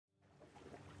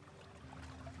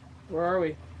Where are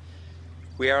we?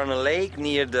 We are on a lake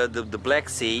near the Black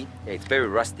Sea. Yeah, it's very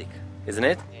rustic, isn't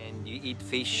it? And you eat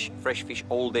fish, fresh fish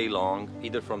all day long,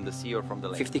 either from the sea or from the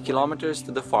lake. 50 kilometers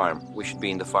to the farm. We should be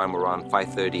in the farm around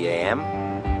 5:30 a.m.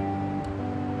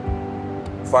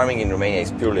 Farming in Romania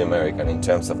is purely American in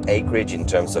terms of acreage, in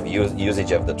terms of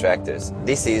usage of the tractors.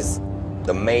 This is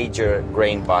the major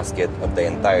grain basket of the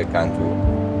entire country.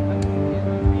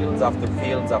 Fields after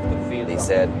fields after fields. They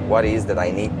said, what is that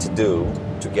I need to do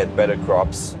to get better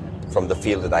crops from the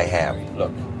field that I have?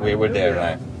 Look, we're there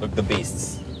now. Look, the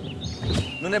beasts.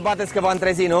 Nu ne bateți că v-am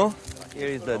trezit, nu?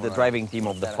 Here is the driving team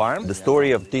of the farm. The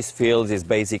story of these fields is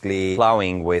basically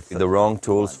plowing with the wrong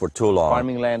tools for too long.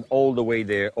 Farming land all the way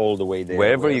there, all the way there.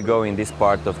 Wherever you go in this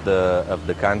part of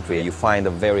the country, you find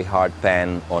a very hard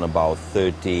pan on about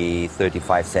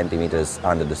 30-35 centimeters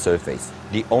under the surface.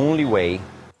 The only way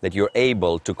that you're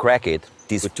able to crack it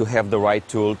is to have the right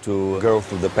tool to go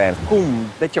through the pan. Cum?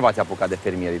 De ce v-ați apucat de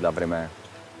fermierit la vremea aia?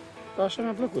 Așa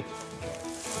mi-a plăcut.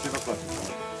 Ce vă place?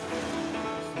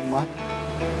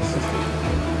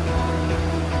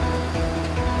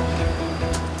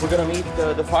 We're gonna meet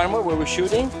the farmer where we're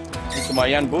shooting. Mr.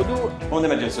 Marian Budu. Unde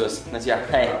mergem sus? Nația.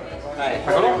 Hey.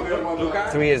 Acolo?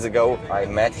 3 years ago,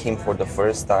 I met him for the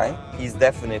first time. He's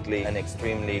definitely an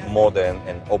extremely modern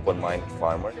and open-minded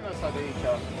farmer.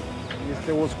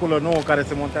 Este o sculă nouă care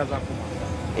se montează acum.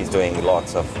 He's doing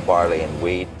lots of barley and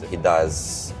wheat. He does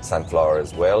sunflower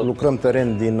as well. Lucrăm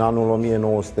teren din anul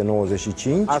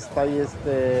 1995. Asta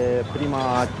este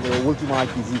ultima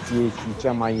achiziție și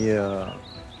cea mai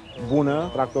bună,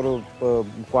 tractorul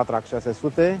Quatrac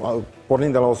 600.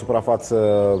 Pornind de la o suprafață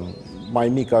mai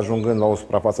mică, ajungând la o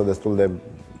suprafață destul de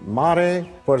mare.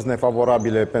 Părți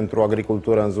nefavorabile pentru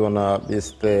agricultură în zonă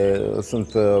sunt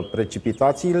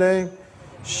precipitațiile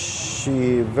și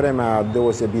vremea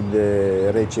deosebit de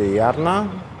rece iarna.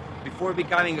 Before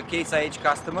becoming a Case IH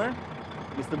customer,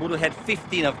 Mr. Budu had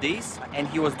 15 of these, and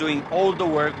he was doing all the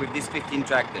work with these 15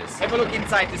 tractors. Have a look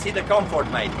inside to see the comfort,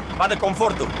 mate. But the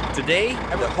comfortul. Today,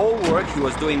 the whole work he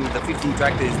was doing with the 15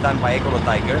 tractors is done by Ecolo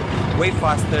Tiger. Way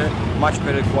faster, much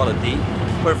better quality,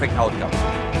 perfect outcome.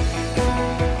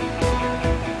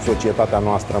 Societatea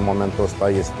noastră în momentul ăsta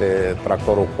este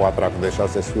tractorul Quatrac de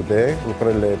 600.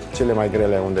 Lucrările cele mai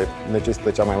grele unde necesită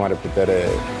cea mai mare putere.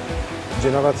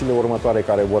 Generațiile următoare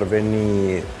care vor veni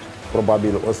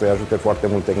probabil o să-i ajute foarte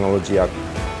mult tehnologia.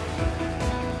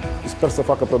 Sper să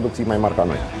facă producții mai mari ca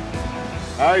noi.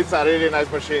 It's a really nice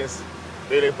machines.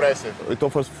 Really impressive. It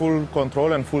offers full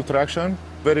control and full traction.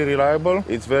 Very reliable.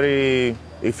 It's very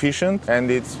efficient and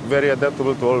it's very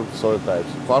adaptable to all soil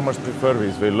types. Farmers prefer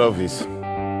this. They love this.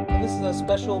 This is a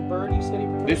special bird you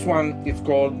said? This one is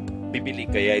called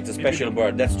bibilica. Yeah, it's a special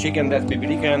bird. That's chicken, that's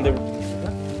bibilica, and the...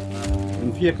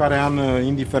 În fiecare an,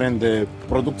 indiferent de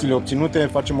producțiile obținute,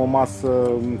 facem o masă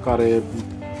în care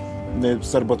ne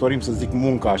sărbătorim, să zic,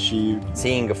 munca și...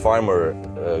 Seeing a farmer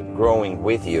growing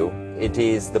with you, it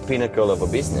is the pinnacle of a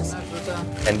business.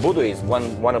 And Budu is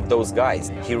one of those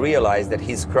guys. He realized that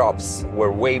his crops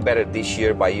were way better this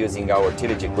year by using our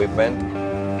tillage equipment.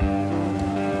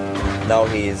 Now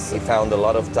he found a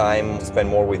lot of time to spend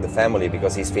more with the family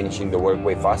because he's finishing the work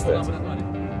way faster.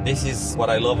 This is what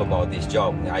I love about this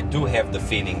job. I do have the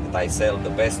feeling that I sell the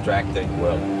best tractor in the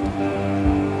world.